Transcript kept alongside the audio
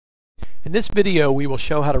In this video we will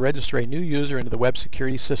show how to register a new user into the web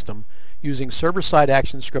security system using server-side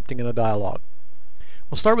action scripting in a dialog.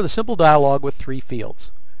 We'll start with a simple dialog with three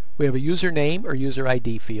fields. We have a username or user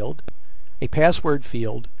ID field, a password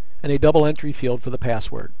field, and a double entry field for the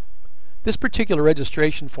password. This particular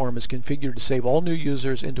registration form is configured to save all new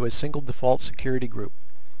users into a single default security group.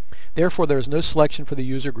 Therefore, there is no selection for the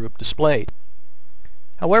user group displayed.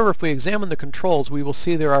 However, if we examine the controls, we will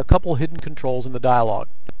see there are a couple hidden controls in the dialog.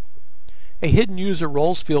 A hidden user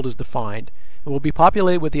roles field is defined and will be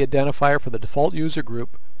populated with the identifier for the default user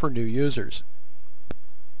group for new users.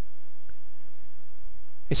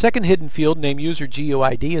 A second hidden field named user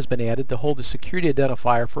GUID has been added to hold the security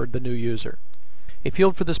identifier for the new user. A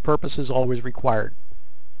field for this purpose is always required.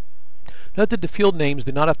 Note that the field names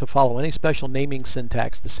do not have to follow any special naming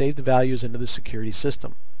syntax to save the values into the security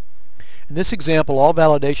system. In this example, all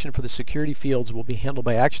validation for the security fields will be handled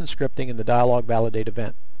by action scripting in the dialog validate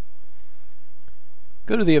event.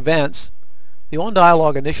 Go to the events. The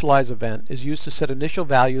onDialog initialize event is used to set initial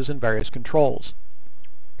values and various controls.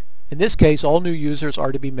 In this case, all new users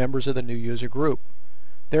are to be members of the new user group.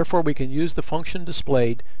 Therefore, we can use the function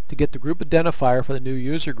displayed to get the group identifier for the new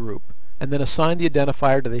user group and then assign the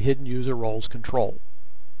identifier to the hidden user roles control.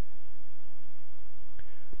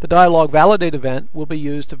 The dialog validate event will be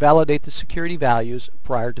used to validate the security values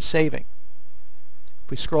prior to saving.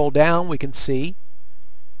 If we scroll down, we can see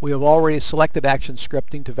we have already selected action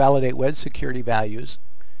scripting to validate web security values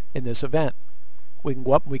in this event. We can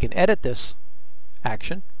go up and we can edit this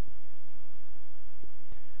action.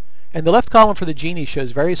 And the left column for the Genie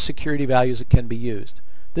shows various security values that can be used.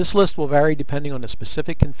 This list will vary depending on the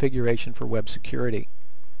specific configuration for web security.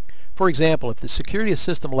 For example, if the security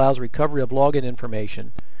system allows recovery of login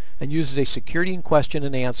information and uses a security question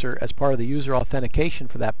and answer as part of the user authentication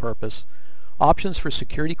for that purpose, options for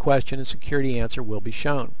security question and security answer will be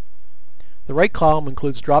shown. The right column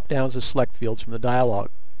includes drop-downs as select fields from the dialog.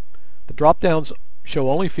 The drop-downs show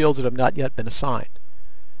only fields that have not yet been assigned.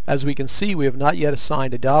 As we can see, we have not yet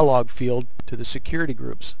assigned a dialog field to the security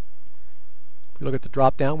groups. If we look at the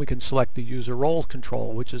drop-down, we can select the user roles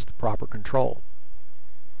control, which is the proper control.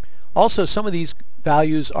 Also, some of these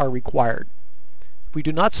values are required. If we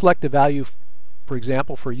do not select a value, for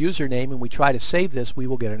example, for username, and we try to save this, we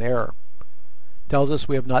will get an error. It tells us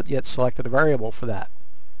we have not yet selected a variable for that.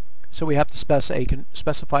 So we have to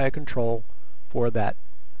specify a control for that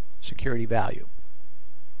security value.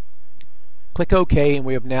 Click OK, and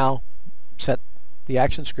we have now set the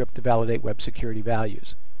action script to validate web security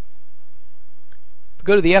values. If we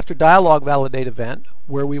go to the after dialog validate event,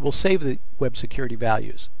 where we will save the web security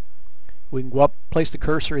values. We can go up, place the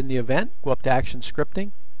cursor in the event, go up to action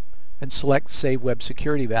scripting, and select save web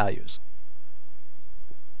security values.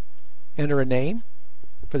 Enter a name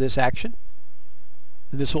for this action,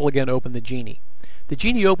 and this will again open the Genie. The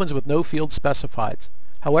Genie opens with no field specified.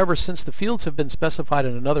 However, since the fields have been specified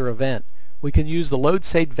in another event, we can use the Load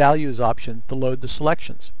Saved Values option to load the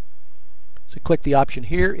selections. So click the option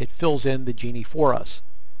here, it fills in the Genie for us.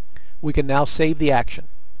 We can now save the action.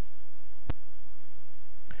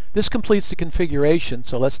 This completes the configuration,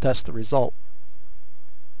 so let's test the result.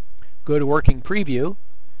 Go to Working Preview,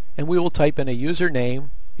 and we will type in a username,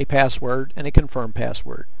 a password, and a confirm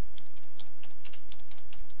password.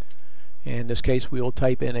 In this case, we will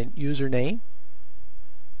type in a username,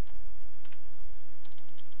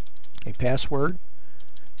 a password,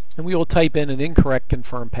 and we will type in an incorrect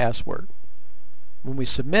confirm password. When we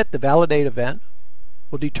submit, the validate event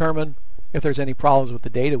will determine if there's any problems with the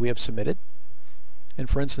data we have submitted. And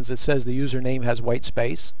for instance, it says the username has white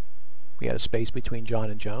space. We had a space between John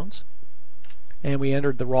and Jones. And we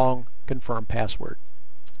entered the wrong confirm password.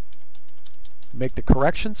 Make the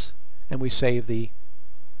corrections, and we save the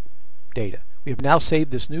data. We have now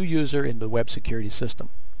saved this new user into the web security system.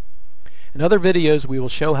 In other videos, we will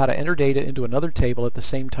show how to enter data into another table at the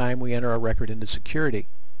same time we enter a record into security.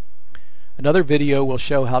 Another video will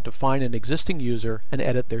show how to find an existing user and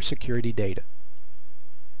edit their security data.